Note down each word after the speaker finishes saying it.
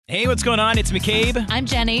Hey, what's going on? It's McCabe. I'm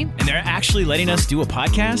Jenny. And they're actually letting us do a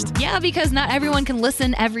podcast? Yeah, because not everyone can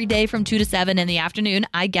listen every day from 2 to 7 in the afternoon.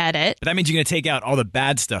 I get it. But that means you're going to take out all the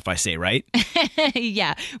bad stuff I say, right?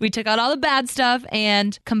 Yeah, we took out all the bad stuff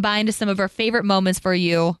and combined some of our favorite moments for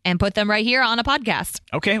you and put them right here on a podcast.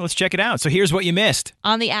 Okay, let's check it out. So here's what you missed.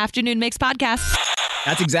 On the Afternoon Mix podcast.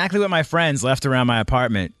 That's exactly what my friends left around my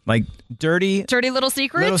apartment. Like dirty little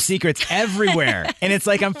secrets everywhere. And it's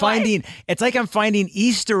like I'm finding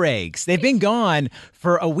Easter eggs. They've been gone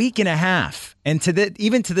for a week and a half. And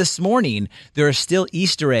even to this morning, there are still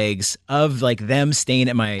Easter eggs of like them staying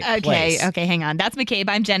at my place. Okay, hang on. That's McCabe.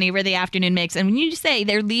 I'm Jenny. We're the Afternoon Mix. And when you say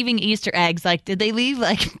they're leaving Easter eggs, like did they leave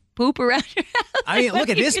like poop around your house? I mean, look,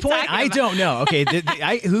 at this point, I don't know. Okay,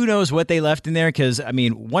 who knows what they left in there? Because, I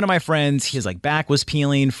mean, one of my friends, his like back was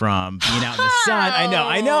peeling from being out in the sun.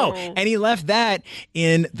 I know. And he left that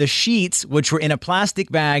in the sheets, which were in a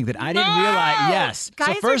plastic bag that I didn't realize. Yes.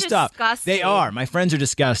 Guys so first are up, disgusting. they are. My friends are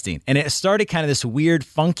disgusting. And it started kind of this weird,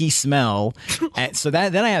 funky smell. And so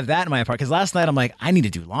then I have that in my apartment. Because last night I'm like, I need to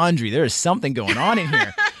do laundry. There is something going on in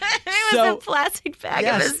here. It was a plastic bag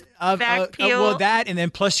of his back peel. Well, that, and then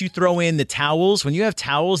plus you throw in the towels. When you have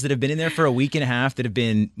towels that have been in there for a week and a half that have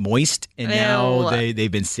been moist, and now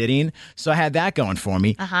they've been sitting. So I had that going for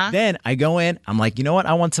me. Then I go in. I'm like, you know what?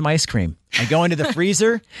 I want some ice cream. I go into the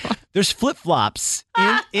freezer. There's flip-flops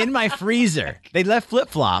in my freezer. They left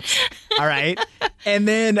flip-flops. All right. And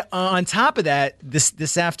then on top of that,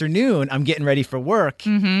 this afternoon, I'm getting ready for work.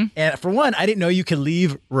 Mm-hmm. And for one, I didn't know you could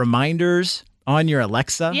leave reminders on your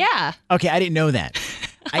Alexa. Yeah. Okay, I didn't know that.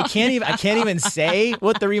 I can't even say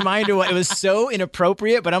what the reminder was. It was so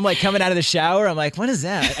inappropriate, but I'm like coming out of the shower. I'm like, what is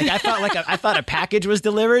that? Like, I thought a package was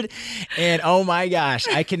delivered, and oh my gosh,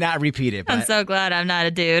 I cannot repeat it. I'm so glad I'm not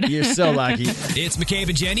a dude. You're so lucky. It's McCabe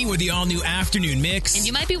and Jenny with the all-new Afternoon Mix. And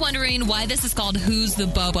you might be wondering why this is called Who's the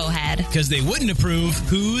Bobo Head? Because they wouldn't approve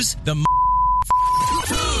Who's the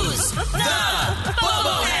Who's the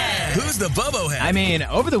Bobo Head? Who's the Bobo Head? I mean,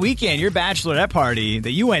 over the weekend, your bachelorette party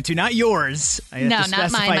that you went to, not yours. No,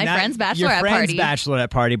 not mine. My friend's bachelorette your friend's party. bachelorette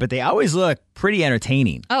party, but they always look pretty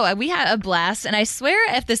entertaining. Oh, we had a blast. And I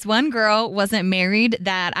swear if this one girl wasn't married,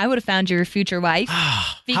 that I would have found your future wife.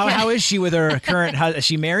 How is she with her current husband? Is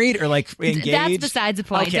she married or like engaged? That's besides the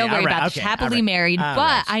point. Okay, Don't worry about it. She's happily married.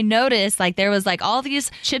 But I noticed like there was like all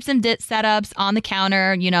these chips and dip setups on the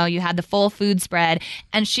counter. You know, you had the full food spread.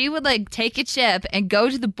 And she would like take a chip and go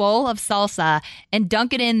to the bowl of salsa and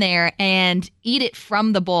dunk it in there and eat it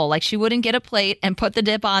from the bowl. Like she wouldn't get a plate and put the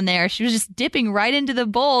dip on there. She was just dipping right into the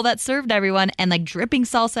bowl that served everyone and like dripping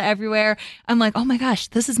salsa everywhere. I'm like, oh my gosh,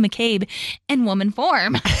 this is McCabe in woman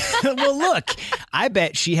form. Well, look, I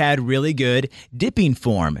bet she had really good dipping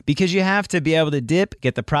form because you have to be able to dip,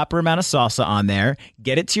 get the proper amount of salsa on there,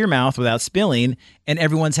 get it to your mouth without spilling, and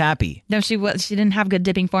everyone's happy. No, she didn't have good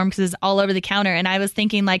dipping form because it's all over the counter. And I was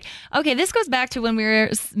thinking like, okay, this goes back to when we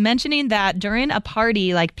were mentioning that during a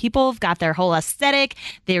party, like people have got their whole aesthetic.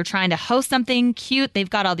 They're trying to host something cute. They've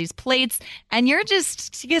got all these plates and you're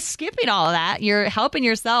just skipping all of that. You're helping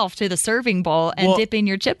yourself to the serving bowl and dipping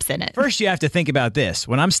your chips in it. First, you have to think about this.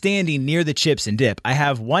 When I'm standing near the chips and dip, I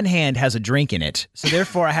have one hand has a drink in it. So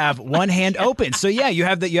therefore, I have one hand open. So yeah, you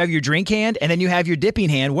have your drink hand and then you have your dipping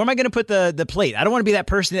hand. Where am I going to put the plate? I don't want to be that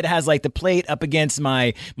person that has like the plate up against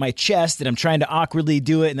my chest and I'm trying to awkwardly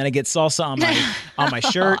do it and then I get salsa on my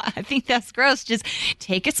shirt. I think that's gross. Just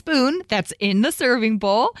take a spoon that's in the serving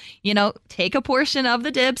bowl, take a portion of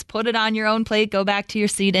the dips, put it on your own plate, go back to your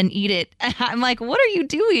seat and eat it. I'm like, what are you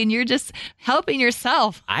doing? You're just helping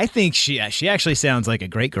yourself. I think she actually sounds like a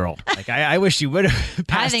great girl. Like I wish you would have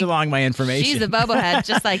passed along my information. She's a bobblehead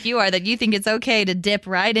just like you are, that you think it's okay to dip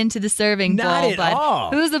right into the serving bowl. Not at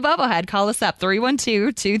all. Who's the bobblehead? Call us up,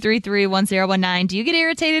 312-233-1019. Do you get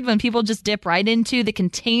irritated when people just dip right into the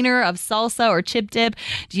container of salsa or chip dip?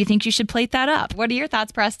 Do you think you should plate that up? What are your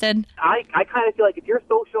thoughts, Preston? I kind of feel like if you're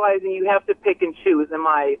socializing, you have to pick and choose. Am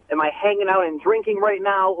I hanging out and drinking right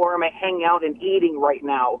now, or am I hanging out and eating right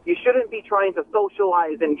now? You shouldn't be trying to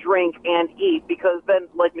socialize and drink and eat because then,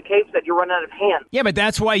 like McCabe said, you run out of hands. Yeah, but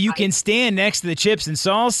that's why you can stand next to the chips and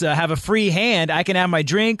salsa, have a free hand. I can have my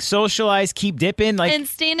drink, socialize, keep dipping. And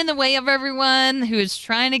stand in the way of everyone who is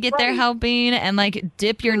trying to get their helping and like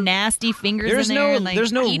dip your nasty fingers in there.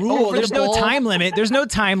 There's no rule. There's no time limit. There's no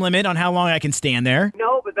time limit on how long I can stand there.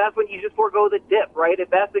 No, but that's when you just forego the dip, right? If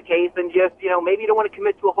that's the case, then just, maybe you don't want to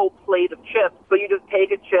commit to a whole plate of chips, so you just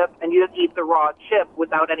take a chip and you you just eat the raw chip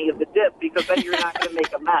without any of the dip, because then you're not going to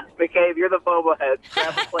make a mess. Okay, if you're the boba head,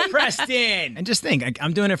 grab a plate. Preston! And just think,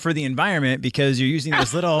 I'm doing it for the environment because you're using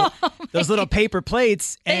those little paper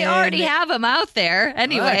plates. They already have them out there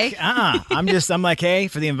anyway. Look, I'm like, hey,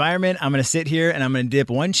 for the environment, I'm going to sit here and I'm going to dip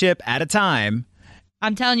one chip at a time.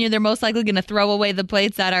 I'm telling you, they're most likely going to throw away the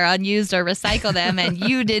plates that are unused or recycle them, and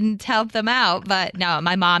you didn't help them out. But no,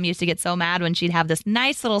 my mom used to get so mad when she'd have this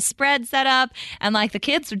nice little spread set up, and like the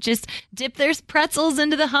kids would just dip their pretzels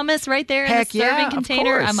into the hummus right there in the serving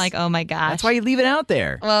container. I'm like, oh my gosh. That's why you leave it out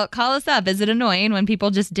there. Well, call us up. Is it annoying when people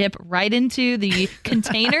just dip right into the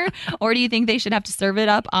container, or do you think they should have to serve it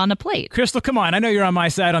up on a plate? Crystal, come on. I know you're on my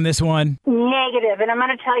side on this one. Negative, and I'm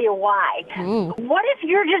going to tell you why. Ooh. What if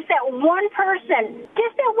you're just that one person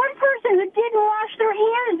who didn't wash their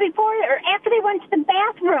hands before or after they went to the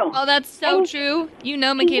bathroom? Oh, that's so true. You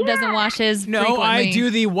know McCabe doesn't wash his frequently. I do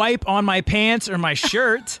the wipe on my pants or my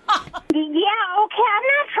shirt. Yeah, okay. I'm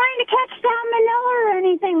not trying to catch salmonella or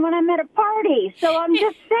anything when I'm at a party, so I'm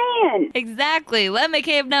just saying. Exactly. Let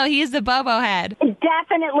McCabe know he's the Bobo head.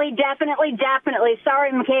 Definitely.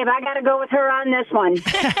 Sorry, McCabe. I got to go with her on this one.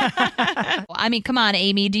 I mean, come on,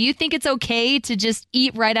 Amy. Do you think it's okay to just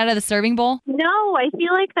eat right out of the serving bowl? No, I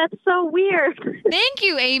feel like that's so weird. Thank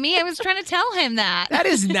you, Amy. I was trying to tell him that. That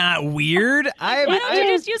is not weird. Why don't you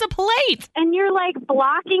just use a plate? And you're like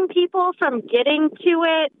blocking people from getting to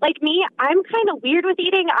it. Like me, I'm kind of weird with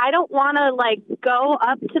eating. I don't want to like go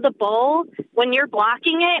up to the bowl when you're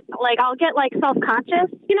blocking it. Like I'll get like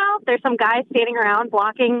self-conscious, you know? There's some guy standing around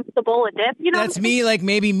blocking the bowl of dip, you know? That's me like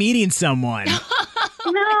maybe meeting someone.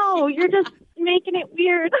 No, you're just making it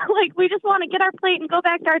weird. Like we just want to get our plate and go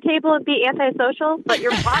back to our table and be antisocial, but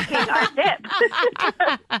you're blocking our dip.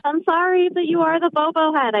 I'm sorry, but you are the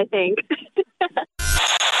Bobo head, I think.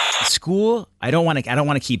 School, I don't want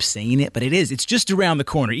to keep saying it, but it's just around the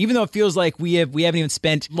corner. Even though it feels like we haven't even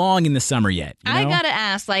spent long in the summer yet. You know? I gotta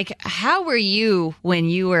ask, like, how were you when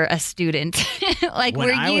you were a student? Like,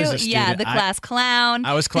 when I was a student, the class clown?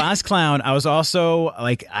 I was class clown. I was also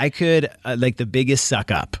like I could like the biggest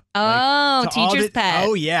suck up. Oh, like, teacher's pet.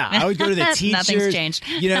 Oh yeah, I would go to the teachers. Nothing's changed.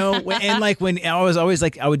 You know, and like when I was always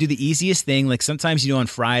like I would do the easiest thing. Like sometimes on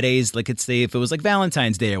Fridays, like let's say if it was like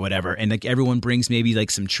Valentine's Day or whatever, and like everyone brings maybe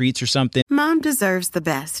like some treats or something. Mom deserves the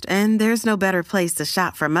best, and there's no better place to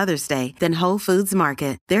shop for Mother's Day than Whole Foods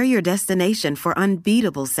Market. They're your destination for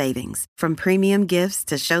unbeatable savings, from premium gifts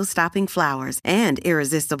to show-stopping flowers and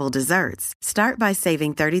irresistible desserts. Start by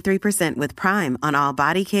saving 33% with Prime on all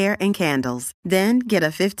body care and candles. Then get a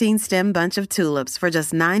 15-stem bunch of tulips for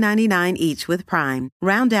just $9.99 each with Prime.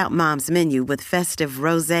 Round out Mom's menu with festive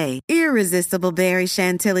rosé, irresistible berry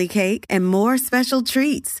chantilly cake, and more special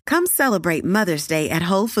treats. Come celebrate Mother's Day at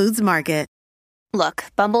Whole Foods Market. Look,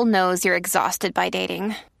 Bumble knows you're exhausted by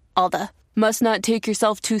dating. All the must not take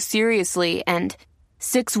yourself too seriously and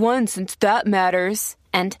 6'1" since that matters.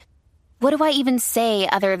 And what do I even say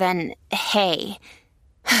other than hey?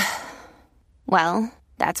 Well,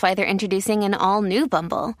 that's why they're introducing an all-new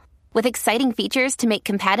Bumble with exciting features to make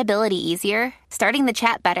compatibility easier, starting the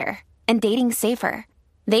chat better, and dating safer.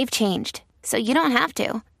 They've changed, so you don't have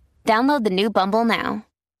to. Download the new Bumble now.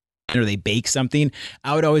 Or they bake something,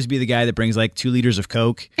 I would always be the guy that brings like 2 liters of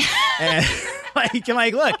Coke. And I'm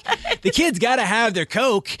like, look, the kids got to have their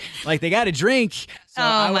Coke. Like they got to drink. So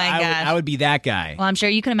I would be that guy. Well, I'm sure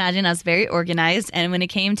you can imagine us very organized. And when it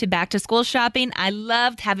came to back to school shopping, I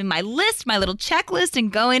loved having my list, my little checklist, and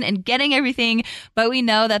going and getting everything. But we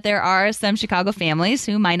know that there are some Chicago families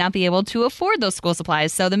who might not be able to afford those school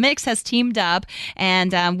supplies. So the Mix has teamed up,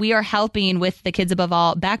 and we are helping with the Kids Above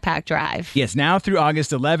All backpack drive. Yes, now through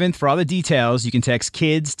August 11th. For all the details, you can text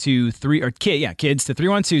kids to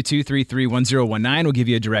 312-333-1019. We'll give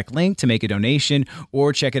you a direct link to make a donation,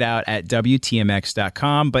 or check it out at WTMX.com.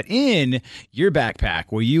 But in your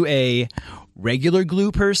backpack, were you a regular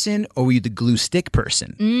glue person or were you the glue stick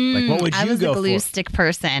person? Like, what would you go for? I was the glue stick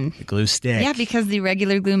person. The glue stick. Yeah, because the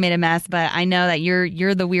regular glue made a mess. But I know that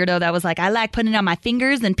you're the weirdo that was like, I like putting it on my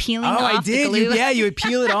fingers and peeling off the glue. You would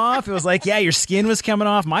peel it off. It was like, your skin was coming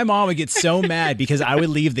off. My mom would get so mad because I would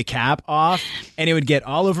leave the cap off and it would get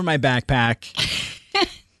all over my backpack.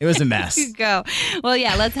 It was a mess. You go. Well,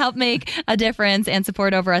 yeah, let's help make a difference and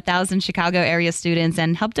support over 1,000 Chicago area students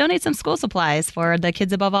and help donate some school supplies for the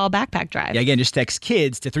Kids Above All backpack drive. Yeah, again, just text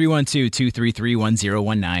kids to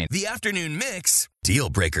 312-233-1019. The afternoon mix, deal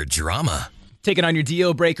breaker drama. Taking on your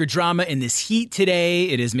deal breaker drama in this heat today.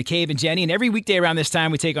 It is McCabe and Jenny, and every weekday around this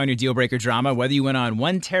time, we take on your deal breaker drama. Whether you went on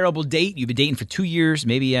one terrible date, you've been dating for 2 years,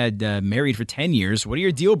 maybe you had married for 10 years. What are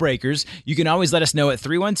your deal breakers? You can always let us know at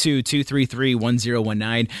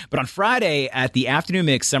 312-233-1019. But on Friday at the Afternoon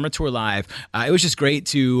Mix Summer Tour Live, it was just great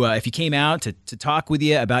to, if you came out, to talk with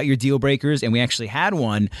you about your deal breakers. And we actually had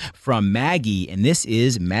one from Maggie, and this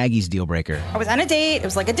is Maggie's deal breaker. I was on a date. It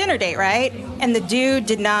was like a dinner date, right? And the dude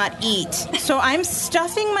did not eat. So I'm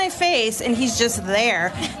stuffing my face, and he's just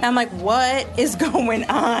there. And I'm like, what is going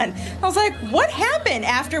on? I was like, what happened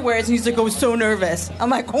afterwards? And he's like, I was so nervous. I'm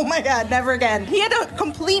like, oh my God, never again. He had a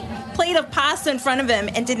complete plate of pasta in front of him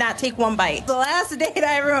and did not take one bite. The last date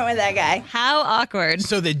I ever went with that guy. How awkward.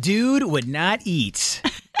 So the dude would not eat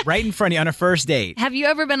right in front of you on a first date. Have you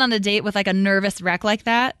ever been on a date with like a nervous wreck like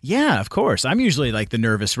that? Yeah, of course. I'm usually like the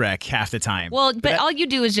nervous wreck half the time. Well, but all you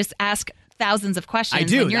do is just ask thousands of questions. I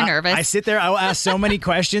do. When you're nervous. I sit there, I will ask so many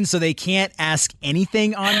questions so they can't ask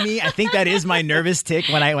anything on me. I think that is my nervous tick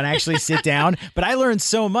when I actually sit down. But I learned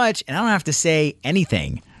so much, and I don't have to say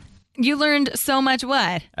anything. You learned so much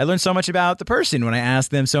what? I learned so much about the person when I asked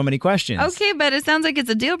them so many questions. Okay, but it sounds like it's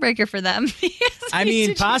a deal breaker for them. I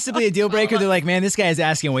mean, possibly a deal breaker. They're like, man, this guy is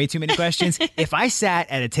asking way too many questions. If I sat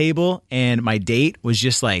at a table and my date was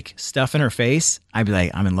just like stuffing her face, I'd be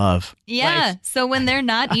like, I'm in love. Yeah. Like, so when they're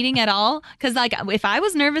not eating at all, because like if I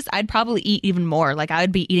was nervous, I'd probably eat even more. Like I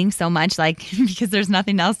would be eating so much, like because there's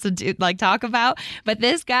nothing else to do, like talk about. But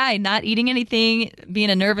this guy not eating anything, being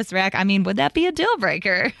a nervous wreck, I mean, would that be a deal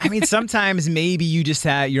breaker? I mean, sometimes maybe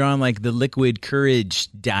you're on like the liquid courage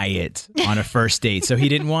diet on a first date, so he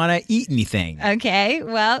didn't want to eat anything. Okay.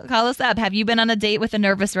 Well, call us up. Have you been on a date with a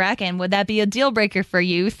nervous wreck, and would that be a deal breaker for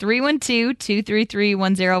you?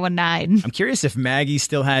 312-233-1019. I'm curious if Maggie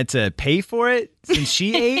still had to pay for it since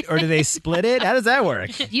she ate, or do they split it? How does that work?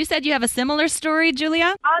 You said you have a similar story,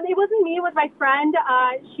 Julia? It wasn't me. It was my friend.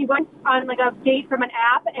 She went on like a date from an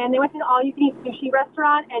app, and they went to an all-you-can-eat sushi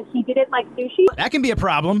restaurant, and he didn't like sushi. That can be a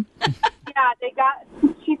problem. Yeah,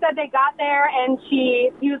 she said they got there, and he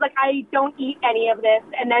was like, I don't eat any of this.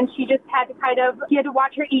 And then she just had to he had to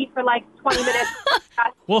watch her eat for like 20 minutes.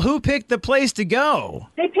 Well, who picked the place to go?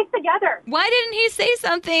 They picked together. Why didn't he say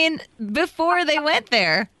something before they went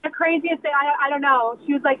there? The craziest thing, I don't know.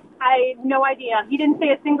 She was like, I have no idea. He didn't say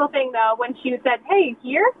a single thing, though, when she said, hey,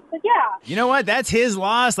 here? I said, yeah. You know what? That's his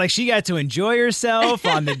loss. Like, she got to enjoy herself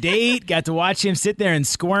on the date, got to watch him sit there and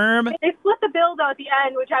squirm. They split the bill, though, at the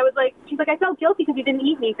end, which I was like, she's like, I felt guilty because he didn't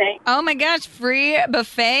eat anything. Oh, my gosh. Free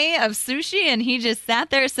buffet of sushi, and he just sat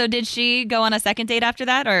there. So did she go on a second date after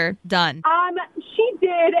that, or done? She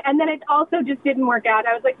did, and then it also just didn't work out.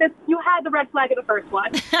 I was like, you had the red flag of the first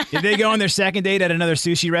one. Did they go on their second date at another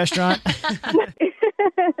sushi restaurant?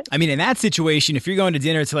 I mean, in that situation, if you're going to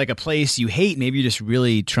dinner to like a place you hate, maybe you're just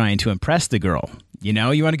really trying to impress the girl. You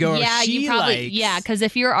know, you want to go where she likes. Yeah, because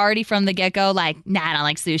if you're already from the get-go like, nah, I don't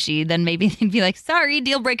like sushi, then maybe they'd be like, sorry,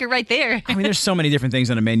 deal breaker right there. I mean, there's so many different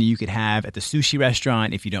things on a menu you could have at the sushi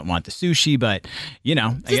restaurant if you don't want the sushi, but, you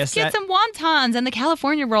know, I guess get some wontons and the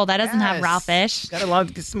California roll that doesn't have raw fish. Get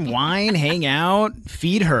some wine, hang out,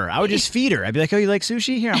 feed her. I would just feed her. I'd be like, oh, you like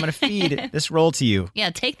sushi? Here, I'm going to feed this roll to you.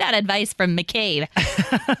 Yeah, take that advice from McCabe.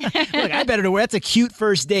 Look, I better know that's a cute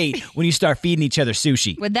first date when you start feeding each other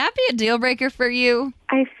sushi. Would that be a deal breaker for you?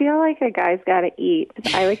 I feel like a guy's got to eat.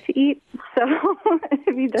 I like to eat, so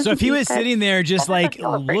if he was sitting there just like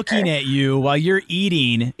looking at you while you're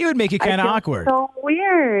eating, it would make it kind of awkward. So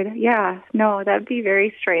weird. Yeah. No, that'd be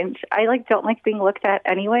very strange. I don't like being looked at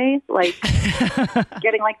anyway. Like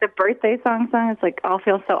getting like the birthday song, it's like I'll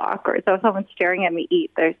feel so awkward. So if someone's staring at me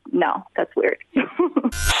eat, that's weird.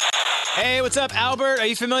 Hey, what's up, Albert? Are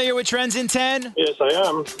you familiar with Trends in 10? Yes, I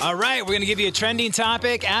am. All right, we're going to give you a trending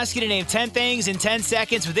topic, ask you to name 10 things in 10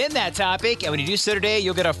 seconds within that topic, and when you do so today,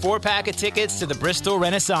 you'll get a 4-pack of tickets to the Bristol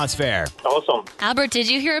Renaissance Fair. Awesome. Albert, did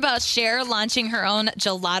you hear about Cher launching her own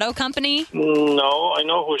gelato company? No, I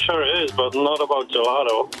know who Cher is, but not about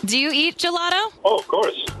gelato. Do you eat gelato? Oh, of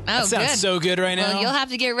course. That sounds so good right now. Well, you'll have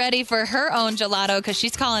to get ready for her own gelato because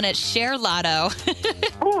she's calling it Cher Lotto.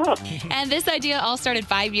 And this idea all started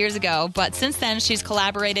 5 years ago, but since then she's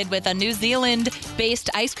collaborated with a New Zealand-based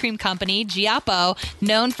ice cream company, Giappo,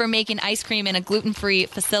 known for making ice cream in a gluten-free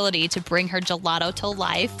facility to bring her gelato to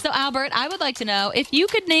life. So Albert, I would like to know if you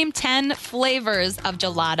could name 10 flavors of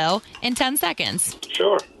gelato in 10 seconds.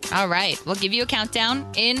 Sure. All right, we'll give you a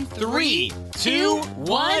countdown in 3, 2,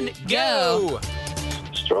 1, go!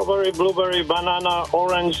 Strawberry, blueberry, banana,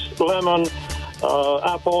 orange, lemon,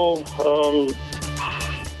 apple,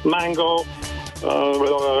 mango.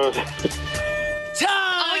 Oh,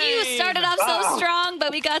 you started off so strong,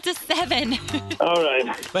 but we got to 7. All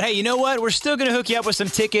right. But hey, you know what? We're still going to hook you up with some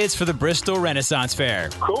tickets for the Bristol Renaissance Fair.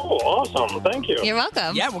 Cool. Awesome. Thank you. You're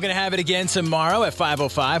welcome. Yeah, we're going to have it again tomorrow at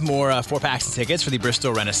 5:05. More 4-packs of tickets for the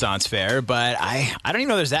Bristol Renaissance Fair. But I don't even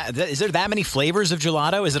know is there that many flavors of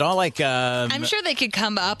gelato? Is it all like... I'm sure they could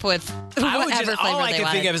come up with whatever flavor all I they could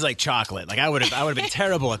wanted. think of is like chocolate. Like I would have been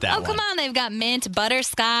terrible at that one. Oh, come on. They've got mint,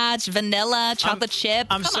 butterscotch, vanilla, chocolate chip.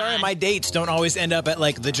 I'm sorry, my dates don't always end up at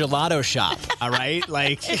like the gelato shop. All right,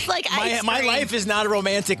 like it's like my life is not a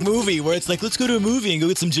romantic movie where it's like let's go to a movie and go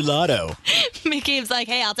get some gelato. McCabe's like,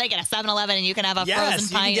 hey, I'll take it to 7-Eleven and you can have a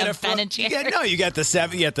frozen pint of Ben and Jerry's. You got the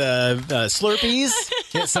Slurpees.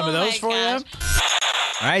 Get some of those for you.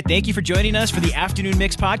 All right, thank you for joining us for the Afternoon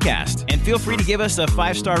Mix podcast. And feel free to give us a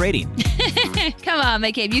 5-star rating. Come on,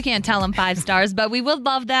 McCabe, you can't tell them 5 stars, but we would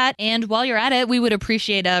love that. And while you're at it, we would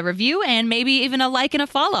appreciate a review and maybe even a like and a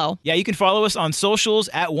follow. Yeah, you can follow us on socials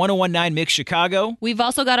at 1019 Mix Chicago. We've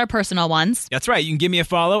also got our personal ones. That's right. You can give me a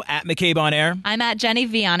follow at McCabe on Air. I'm at Jenny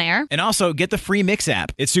V on Air. And also get the free Mix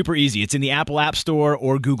app. It's super easy. It's in the Apple App Store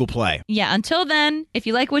or Google Play. Yeah, until then, if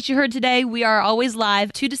you like what you heard today, we are always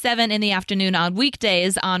live 2 to 7 in the afternoon on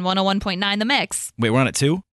weekdays on 101.9 The Mix. Wait, we're on at 2?